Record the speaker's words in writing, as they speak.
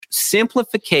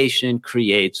simplification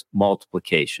creates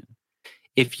multiplication.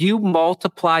 If you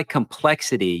multiply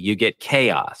complexity, you get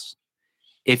chaos.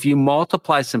 If you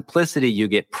multiply simplicity, you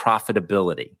get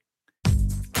profitability.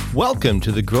 Welcome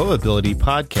to the Growability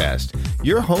Podcast,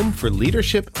 your home for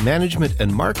leadership, management,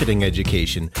 and marketing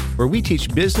education, where we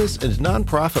teach business and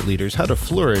nonprofit leaders how to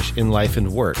flourish in life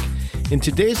and work. In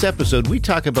today's episode, we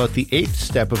talk about the 8th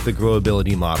step of the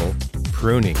Growability model,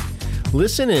 pruning.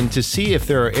 Listen in to see if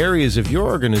there are areas of your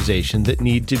organization that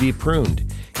need to be pruned.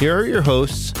 Here are your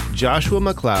hosts, Joshua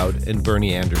McLeod and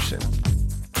Bernie Anderson.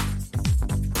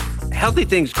 Healthy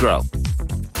things grow.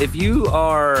 If you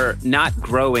are not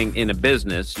growing in a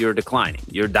business, you're declining,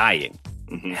 you're dying.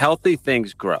 Mm-hmm. Healthy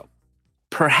things grow.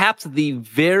 Perhaps the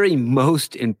very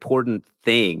most important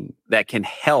thing that can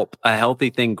help a healthy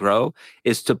thing grow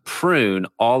is to prune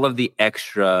all of the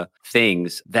extra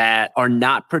things that are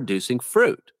not producing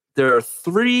fruit. There are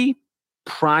 3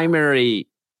 primary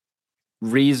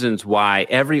reasons why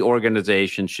every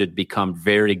organization should become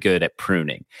very good at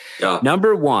pruning. Yeah.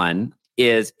 Number 1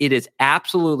 is it is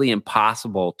absolutely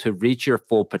impossible to reach your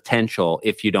full potential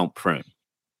if you don't prune.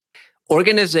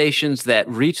 Organizations that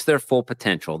reach their full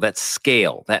potential, that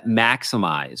scale, that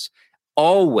maximize,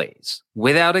 always,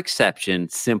 without exception,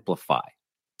 simplify.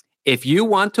 If you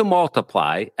want to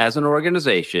multiply as an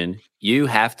organization, you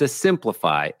have to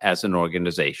simplify as an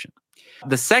organization.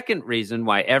 The second reason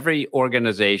why every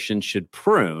organization should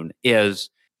prune is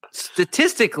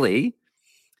statistically,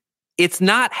 it's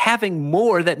not having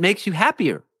more that makes you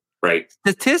happier. Right.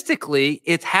 Statistically,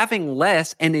 it's having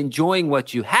less and enjoying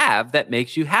what you have that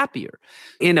makes you happier.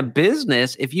 In a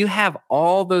business, if you have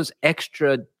all those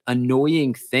extra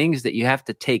annoying things that you have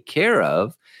to take care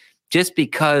of, just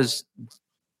because,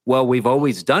 well, we've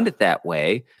always done it that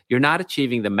way, you're not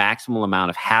achieving the maximal amount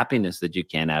of happiness that you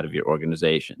can out of your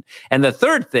organization. And the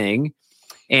third thing,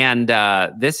 and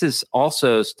this is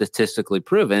also statistically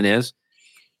proven, is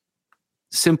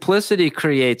simplicity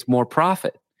creates more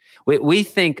profit. We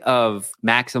think of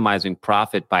maximizing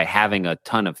profit by having a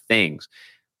ton of things,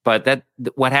 but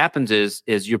what happens is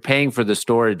you're paying for the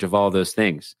storage of all those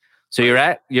things. So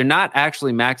you're not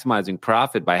actually maximizing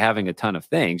profit by having a ton of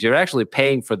things. You're actually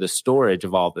paying for the storage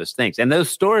of all those things, and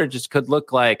those storages could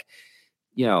look like,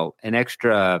 an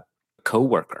extra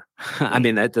coworker. I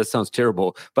mean, that just sounds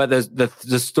terrible, but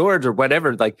the storage or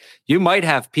whatever, like you might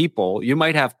have people, you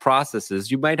might have processes,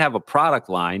 you might have a product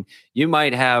line, you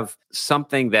might have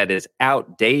something that is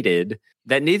outdated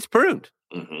that needs pruned.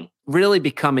 Mm-hmm. Really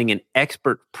becoming an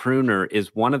expert pruner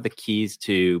is one of the keys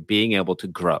to being able to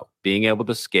grow, being able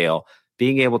to scale,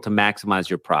 being able to maximize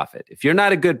your profit. If you're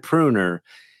not a good pruner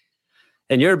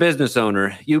and you're a business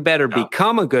owner, you better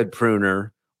become a good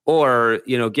pruner, or,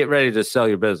 get ready to sell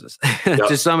your business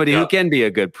to somebody who can be a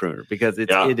good pruner, because it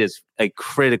is a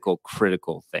critical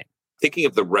thing. Thinking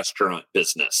of the restaurant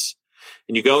business,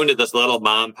 and you go into this little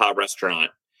mom and pop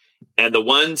restaurant, and the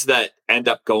ones that end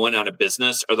up going out of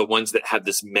business are the ones that have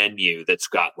this menu that's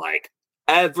got like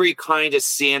every kind of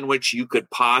sandwich you could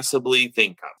possibly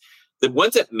think of. The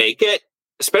ones that make it,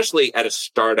 especially at a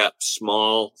startup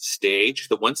small stage,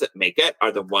 the ones that make it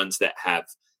are the ones that have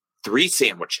 3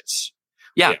 sandwiches.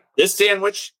 Yeah. This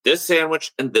sandwich,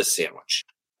 and this sandwich.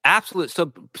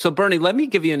 Absolutely. So Bernie, let me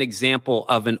give you an example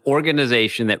of an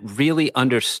organization that really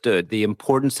understood the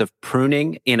importance of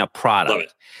pruning in a product. Love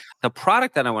it. The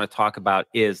product that I want to talk about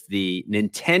is the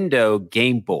Nintendo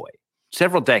Game Boy,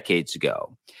 several decades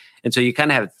ago. And so you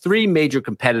kind of have 3 major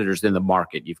competitors in the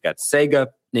market. You've got Sega,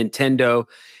 Nintendo,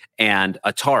 and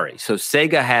Atari. So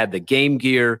Sega had the Game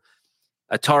Gear,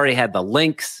 Atari had the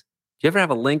Lynx. Do you ever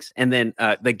have a Lynx? And then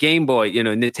the Game Boy,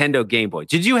 Nintendo Game Boy.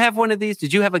 Did you have one of these?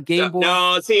 Did you have a Game Boy?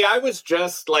 No, see, I was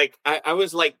just like, I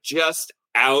was like just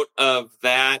out of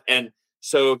that. And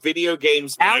so video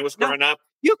games when I was growing up.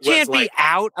 You can't be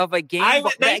out of a Game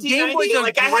Boy. That Game Boys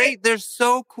are great. They're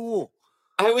so cool.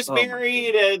 I was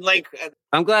married and like.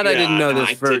 I'm glad I didn't know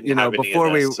this before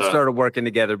we started working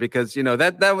together, because,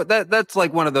 that's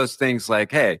like one of those things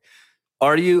like, hey,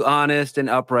 are you honest and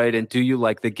upright, and do you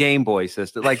like the Game Boy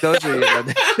system? Like those are.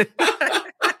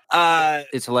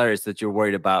 It's hilarious that you're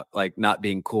worried about like not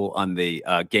being cool on the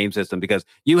game system, because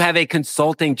you have a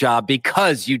consulting job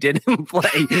because you didn't play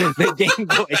the Game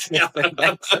Boy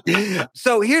system.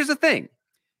 So here's the thing: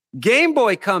 Game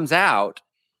Boy comes out,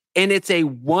 and it's a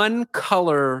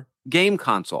 1-color game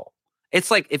console.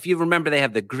 It's like, if you remember, they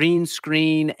have the green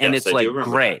screen, and it's like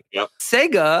gray. Yep.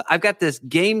 Sega, I've got this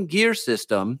Game Gear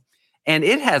system. And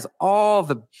it has all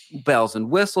the bells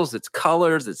and whistles. It's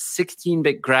colors. It's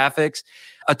 16-bit graphics.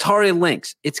 Atari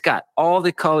Lynx, it's got all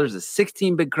the colors. It's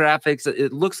 16-bit graphics.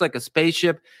 It looks like a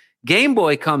spaceship. Game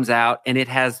Boy comes out, and it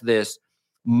has this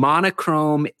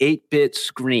monochrome 8-bit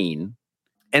screen.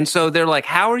 And so they're like,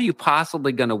 how are you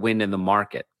possibly going to win in the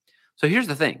market? So here's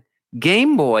the thing.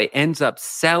 Game Boy ends up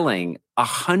selling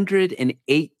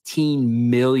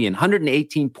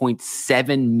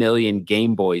 118.7 million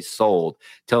Game Boys sold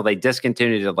till they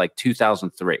discontinued it like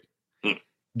 2003.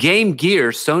 Game Gear,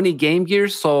 Sony Game Gear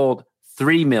sold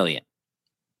 3 million.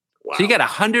 Wow. So you got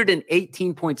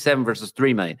 118.7 versus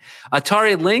 3 million.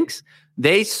 Atari Lynx,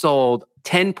 they sold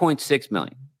 10.6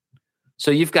 million.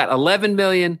 So you've got 11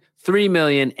 million, 3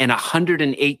 million, and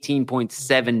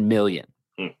 118.7 million.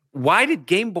 Why did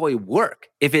Game Boy work?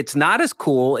 If it's not as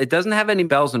cool, it doesn't have any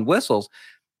bells and whistles.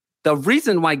 The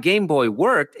reason why Game Boy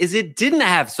worked is it didn't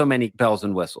have so many bells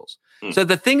and whistles. So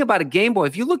the thing about a Game Boy,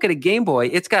 if you look at a Game Boy,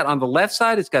 it's got on the left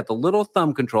side, it's got the little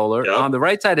thumb controller. Yep. On the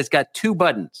right side, it's got 2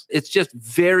 buttons. It's just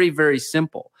very, very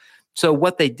simple. So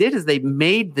what they did is they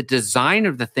made the design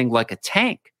of the thing like a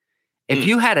tank. If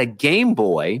you had a Game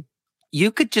Boy,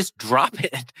 you could just drop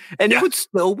it and it would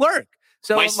still work.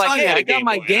 So I'm like, hey, I got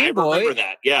my Game Boy. I remember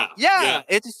that. Yeah,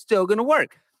 it's still going to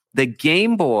work. The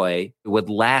Game Boy would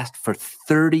last for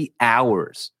 30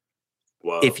 hours.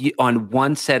 Whoa. If you on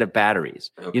one set of batteries.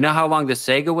 Okay. You know how long the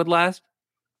Sega would last?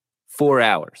 4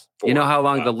 hours. You know how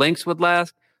long the Lynx would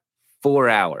last? 4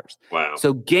 hours. Wow.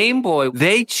 So Game Boy,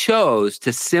 they chose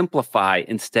to simplify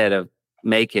instead of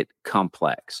make it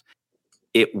complex.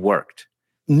 It worked.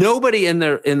 Nobody in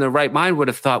their right mind would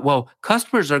have thought, well,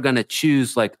 customers are going to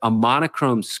choose like a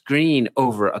monochrome screen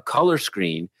over a color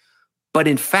screen. But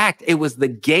in fact, it was the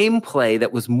gameplay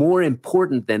that was more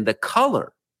important than the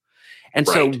color. And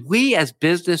so we as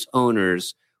business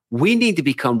owners, we need to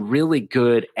become really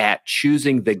good at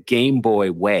choosing the Game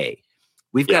Boy way.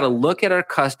 We've got to look at our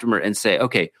customer and say,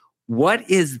 okay, what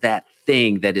is that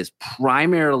thing that is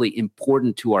primarily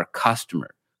important to our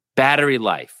customer? Battery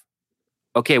life.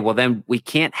 Okay, well then we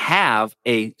can't have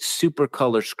a super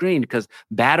color screen because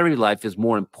battery life is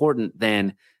more important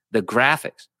than the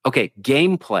graphics. Okay,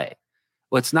 gameplay.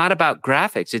 Well, it's not about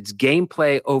graphics. It's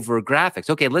gameplay over graphics.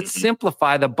 Okay, let's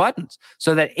simplify the buttons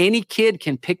so that any kid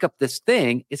can pick up this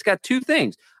thing. It's got 2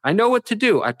 things. I know what to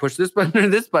do. I push this button or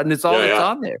this button. It's all that's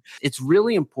on there. It's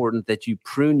really important that you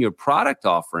prune your product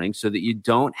offering so that you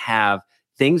don't have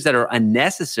things that are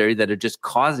unnecessary that are just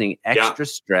causing extra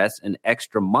stress and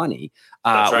extra money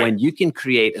when you can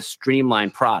create a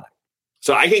streamlined product.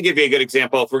 So I can give you a good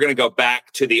example. If we're going to go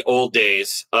back to the old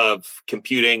days of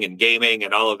computing and gaming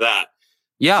and all of that.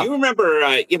 Yeah. Do you remember,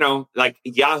 like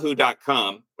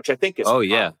yahoo.com, which I think is,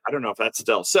 I don't know if that's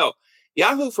still. So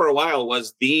Yahoo for a while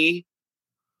was the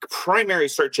primary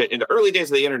search in the early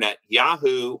days of the internet.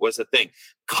 Yahoo was the thing.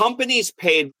 Companies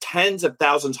paid tens of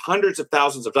thousands, hundreds of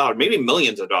thousands of dollars, maybe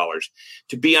millions of dollars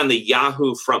to be on the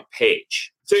Yahoo front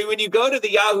page. So when you go to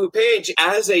the Yahoo page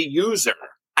as a user,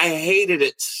 I hated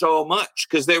it so much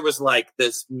because there was like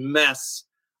this mess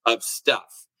of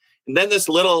stuff. And then this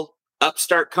little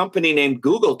upstart company named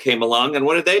Google came along, and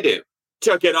what did they do?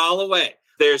 Took it all away.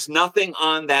 There's nothing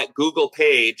on that Google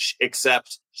page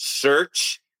except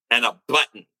search and a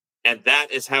button. And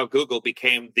that is how Google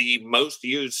became the most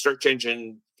used search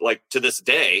engine, like to this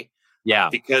day. Yeah.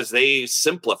 Because they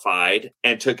simplified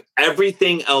and took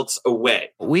everything else away.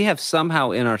 We have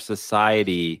somehow in our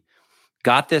society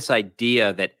got this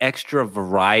idea that extra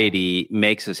variety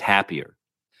makes us happier.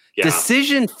 Yeah.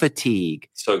 Decision fatigue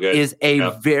is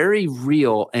a very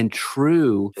real and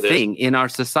true thing in our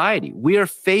society. We are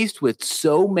faced with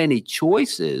so many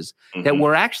choices that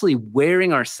we're actually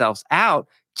wearing ourselves out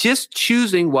just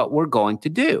choosing what we're going to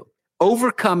do.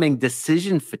 Overcoming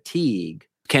decision fatigue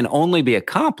can only be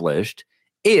accomplished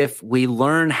if we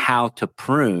learn how to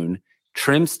prune,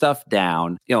 trim stuff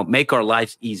down, make our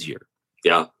lives easier.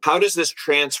 Yeah. How does this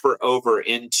transfer over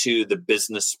into the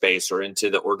business space or into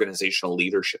the organizational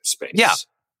leadership space? Yeah.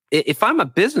 If I'm a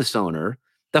business owner,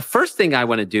 the first thing I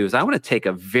want to do is I want to take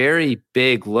a very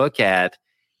big look at,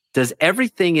 does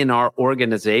everything in our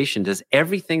organization, does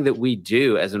everything that we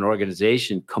do as an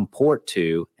organization comport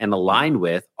to and align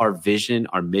with our vision,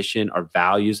 our mission, our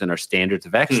values, and our standards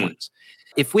of excellence?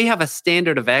 If we have a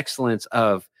standard of excellence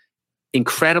of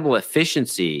incredible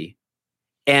efficiency,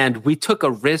 and we took a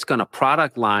risk on a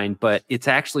product line, but it's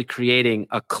actually creating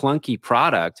a clunky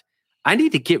product, I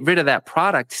need to get rid of that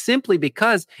product simply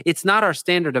because it's not our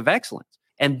standard of excellence.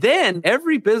 And then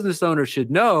every business owner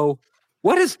should know,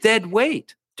 what is dead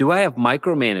weight? Do I have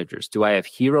micromanagers? Do I have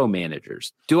hero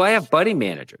managers? Do I have buddy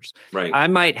managers? Right. I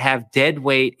might have dead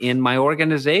weight in my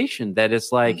organization that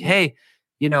is like, hey,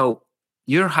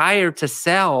 you're hired to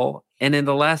sell, and in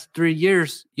the last 3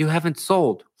 years, you haven't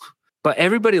sold. But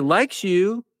everybody likes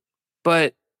you,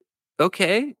 but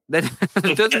Okay, that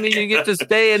doesn't mean you get to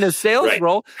stay in a sales Right.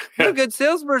 role. You're a good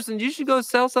salesperson. You should go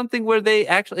sell something where it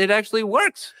actually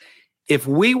works. If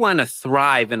we want to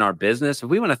thrive in our business, if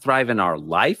we want to thrive in our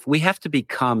life, we have to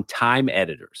become time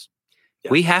editors.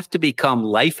 Yeah. We have to become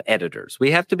life editors.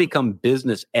 We have to become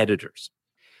business editors.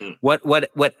 What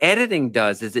editing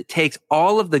does is it takes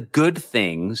all of the good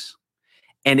things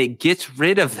and it gets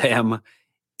rid of them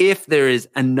if there is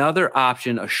another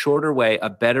option, a shorter way, a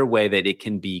better way that it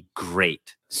can be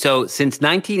great. So since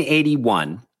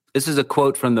 1981, this is a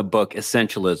quote from the book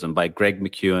Essentialism by Greg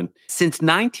McKeown. Since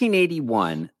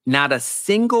 1981, not a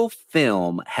single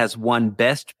film has won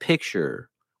Best Picture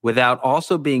without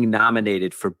also being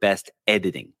nominated for Best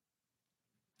Editing.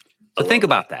 So think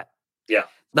about that. Yeah.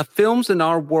 The films in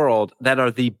our world that are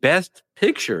the best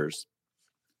pictures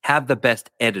have the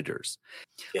best editors.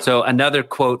 Yeah. So another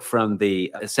quote from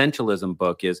the Essentialism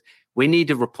book is, we need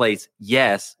to replace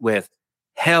yes with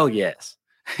hell yes.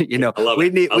 We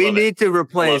need to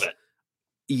replace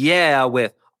yeah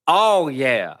with oh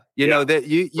yeah. You know that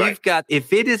you've got,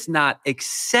 if it is not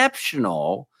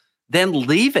exceptional, then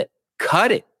leave it,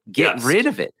 cut it, get rid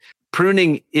of it.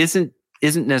 Pruning isn't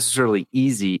necessarily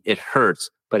easy. It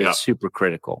hurts, but it's super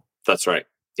critical. That's right.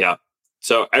 Yeah.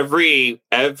 So every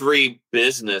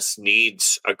business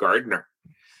needs a gardener.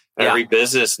 Every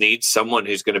business needs someone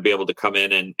who's going to be able to come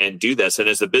in and do this. And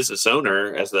as a business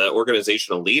owner, as the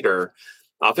organizational leader,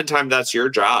 oftentimes that's your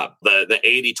job. The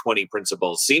 80-20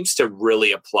 principle seems to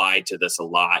really apply to this a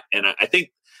lot. And I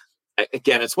think,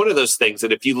 again, it's one of those things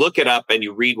that if you look it up and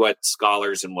you read what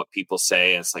scholars and what people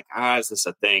say, it's like, is this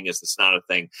a thing? Is this not a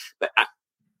thing? But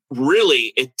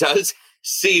really, it does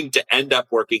seem to end up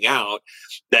working out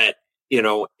that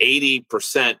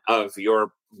 80% of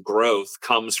your growth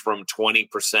comes from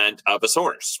 20% of a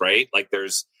source, right? Like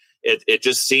it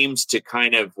just seems to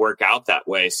kind of work out that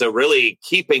way. So really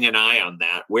keeping an eye on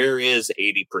that. Where is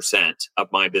 80%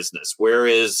 of my business?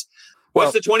 What's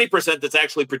the 20% that's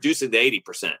actually producing the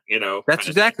 80%? That's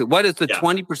exactly what is the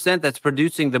 20% that's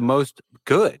producing the most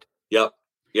good. Yep.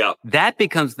 That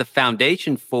becomes the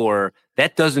foundation for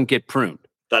that doesn't get pruned.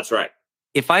 That's right.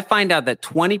 If I find out that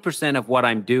 20% of what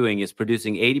I'm doing is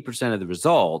producing 80% of the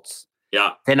results,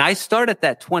 then I start at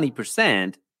that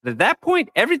 20%. At that point,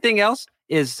 everything else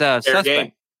is suspect.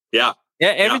 Game. Yeah.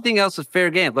 Everything else is fair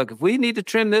game. Look, if we need to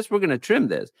trim this, we're going to trim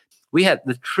this. We had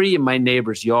the tree in my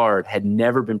neighbor's yard had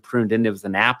never been pruned, and it was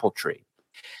an apple tree.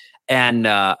 And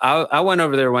I went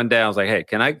over there one day. I was like, "Hey,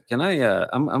 can I?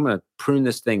 I'm going to prune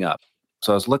this thing up."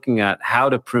 So I was looking at how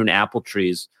to prune apple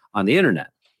trees on the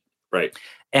internet. Right.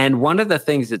 And one of the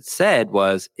things it said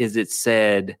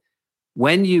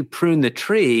when you prune the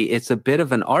tree, it's a bit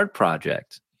of an art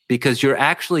project because you're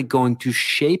actually going to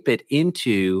shape it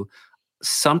into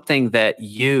something that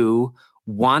you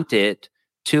want it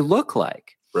to look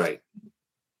like. Right.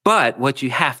 But what you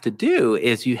have to do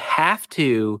is you have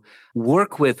to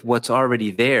work with what's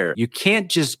already there. You can't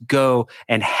just go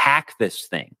and hack this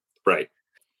thing. Right.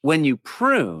 When you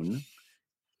prune,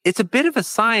 it's a bit of a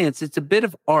science. It's a bit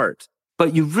of art.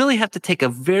 But you really have to take a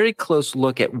very close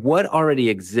look at what already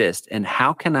exists and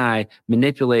how can I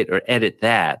manipulate or edit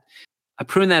that. I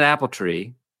pruned that apple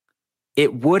tree.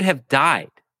 It would have died.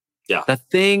 Yeah. The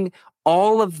thing,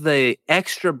 all of the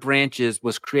extra branches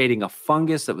was creating a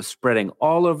fungus that was spreading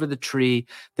all over the tree.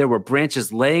 There were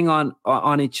branches laying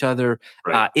on each other.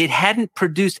 Right. It hadn't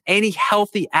produced any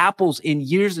healthy apples in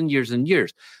years and years and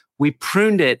years. We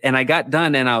pruned it and I got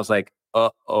done and I was like,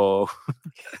 uh-oh,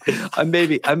 I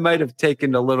might have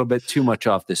taken a little bit too much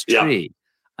off this tree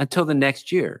until the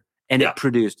next year. And it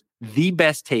produced the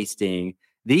best tasting,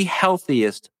 the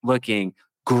healthiest looking,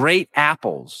 great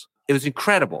apples. It was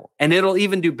incredible. And it'll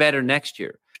even do better next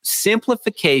year.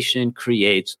 Simplification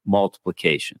creates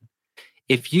multiplication.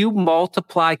 If you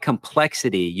multiply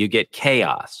complexity, you get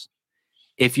chaos.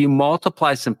 If you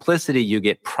multiply simplicity, you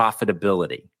get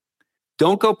profitability.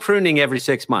 Don't go pruning every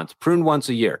 6 months. Prune once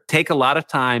a year. Take a lot of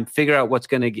time, figure out what's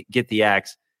going to get the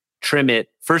axe, trim it.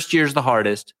 First year's the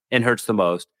hardest and hurts the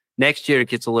most. Next year, it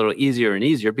gets a little easier and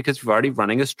easier because you're already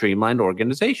running a streamlined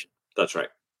organization. That's right.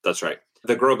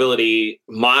 The growability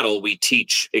model, we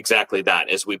teach exactly that.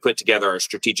 As we put together our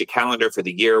strategic calendar for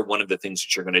the year, one of the things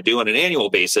that you're going to do on an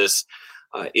annual basis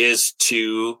is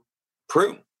to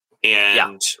prune.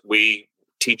 And we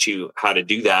teach you how to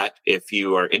do that if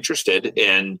you are interested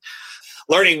in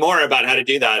learning more about how to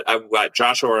do that.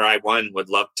 Joshua or I would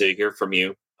love to hear from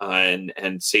you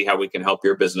and see how we can help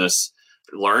your business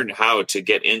learn how to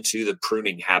get into the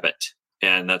pruning habit.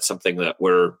 And that's something that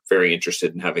we're very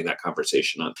interested in having that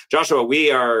conversation on. Joshua,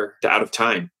 we are out of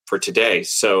time for today.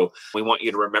 So we want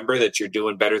you to remember that you're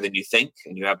doing better than you think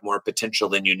and you have more potential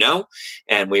than you know.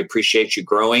 And we appreciate you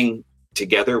growing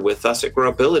together with us at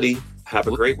Growability. Have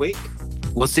a great week.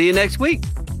 We'll see you next week.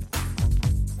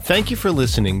 Thank you for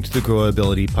listening to the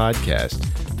Growability Podcast.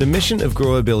 The mission of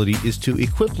Growability is to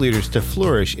equip leaders to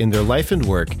flourish in their life and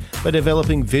work by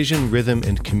developing vision, rhythm,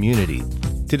 and community.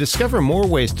 To discover more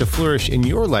ways to flourish in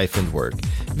your life and work,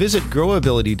 visit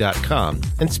growability.com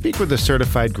and speak with a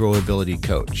certified Growability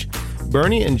coach.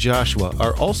 Bernie and Joshua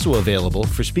are also available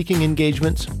for speaking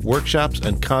engagements, workshops,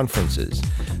 and conferences.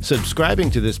 Subscribing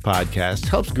to this podcast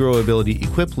helps Growability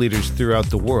equip leaders throughout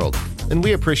the world, and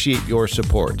we appreciate your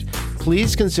support.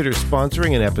 Please consider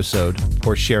sponsoring an episode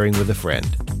or sharing with a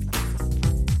friend.